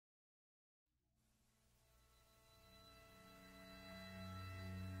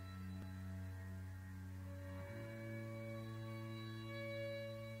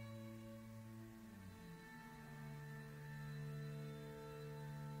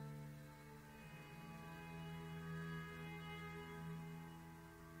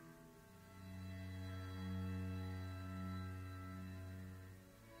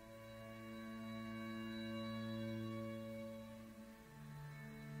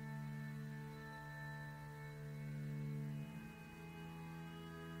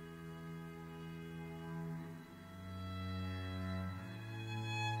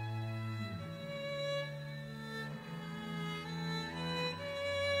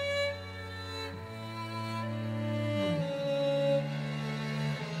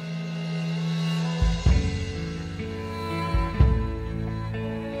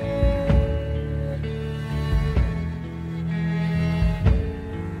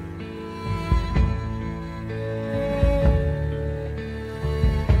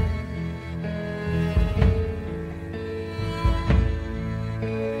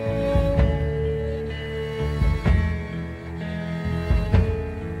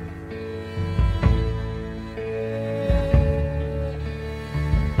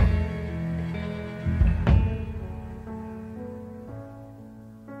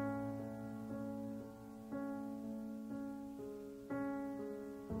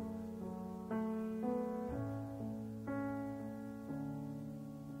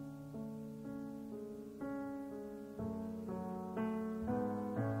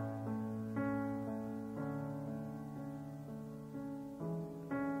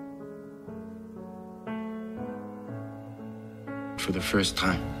for the first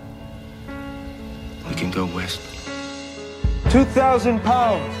time. We can go west. 2,000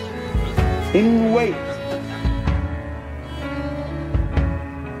 pounds in weight.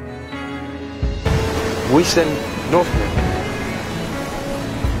 We send Northmen.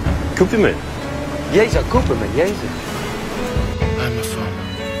 Couperman. Jezus, Couperman, Jezus. I'm a farmer.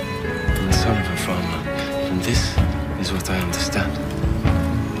 I'm the son of a farmer. And this is what I understand.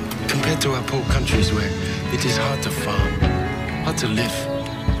 Compared to our poor countries where it is hard to farm, hard to live.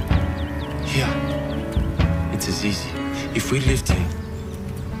 Here, it is easy. If we lived here,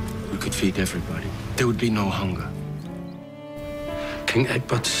 we could feed everybody. There would be no hunger. King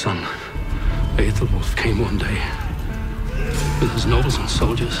Egbert's son, Aethelwulf, came one day with his nobles and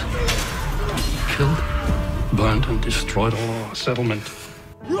soldiers, killed, burned, and destroyed all our settlement.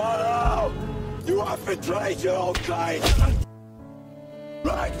 Rollo! You have betrayed your own kind!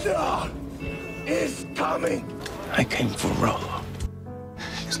 Ragnar is coming! I came for Rollo.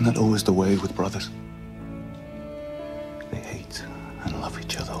 Isn't that always the way with brothers? They hate and love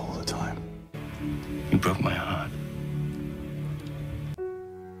each other all the time. You broke my heart.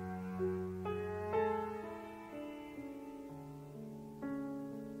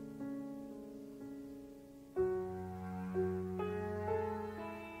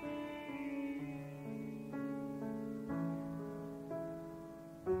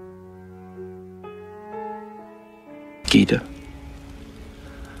 Gita,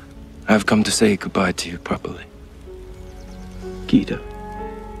 I've come to say goodbye to you properly. Gita,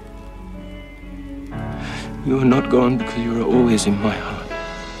 you are not gone because you are always in my heart.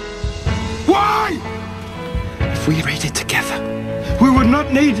 Why? If we raided together, We would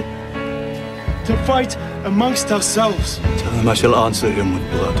not need to fight amongst ourselves. Tell him I shall answer him with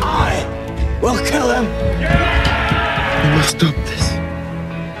blood. I will kill him! we must stop this.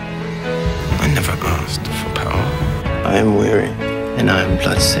 I never asked for power. I am weary, and I am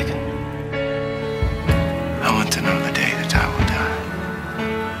blood-sickened. I want to know the day that I will die.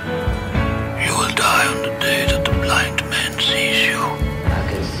 You will die on the day that the blind man sees you. I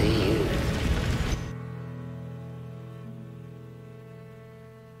can see you.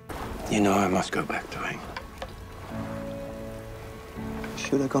 You know I must go back to England.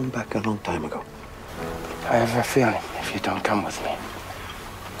 Should have gone back a long time ago. I have a feeling if you don't come with me,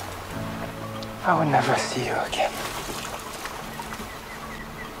 I will never see you again.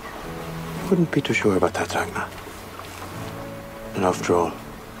 Wouldn't be too sure about that, Ragnar. And after all,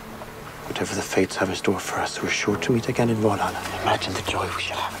 whatever the fates have in store for us, we're sure to meet again in Valhalla. Imagine the joy we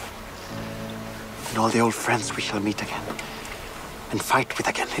shall have. And all the old friends we shall meet again. And fight with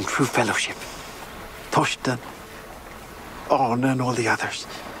again in true fellowship. Thorsten, Arne, and all the others.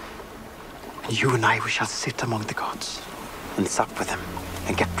 And you and I, we shall sit among the gods. And sup with them.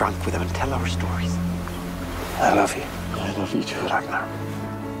 And get drunk with them and tell our stories. I love you. I love you too, Ragnar.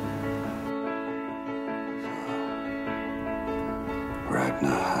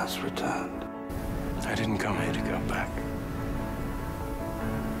 Ragnar has returned. I didn't come here to go back.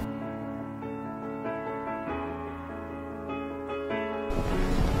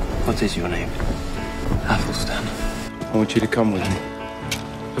 What is your name? Athelstan. I want you to come with me.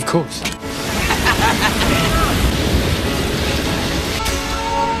 Of course.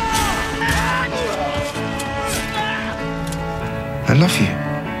 I love you.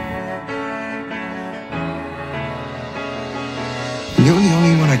 You're the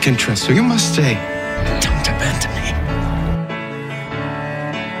only one I can trust, so you must stay. Don't abandon me.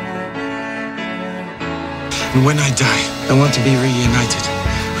 And when I die, I want to be reunited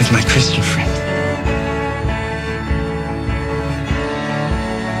with my Christian friend.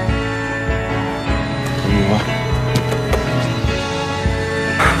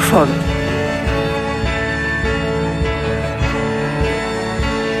 Father.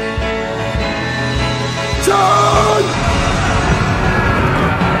 John!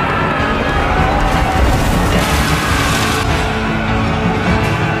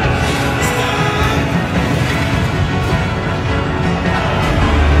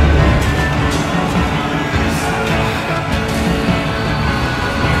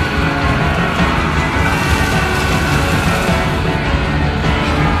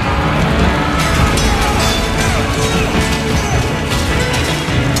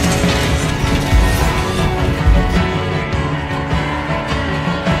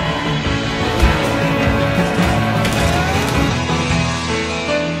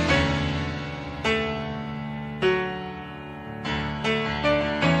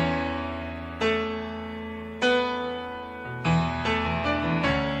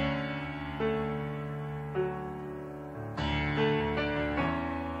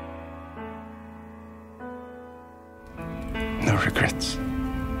 No regrets.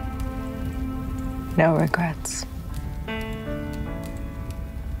 No regrets.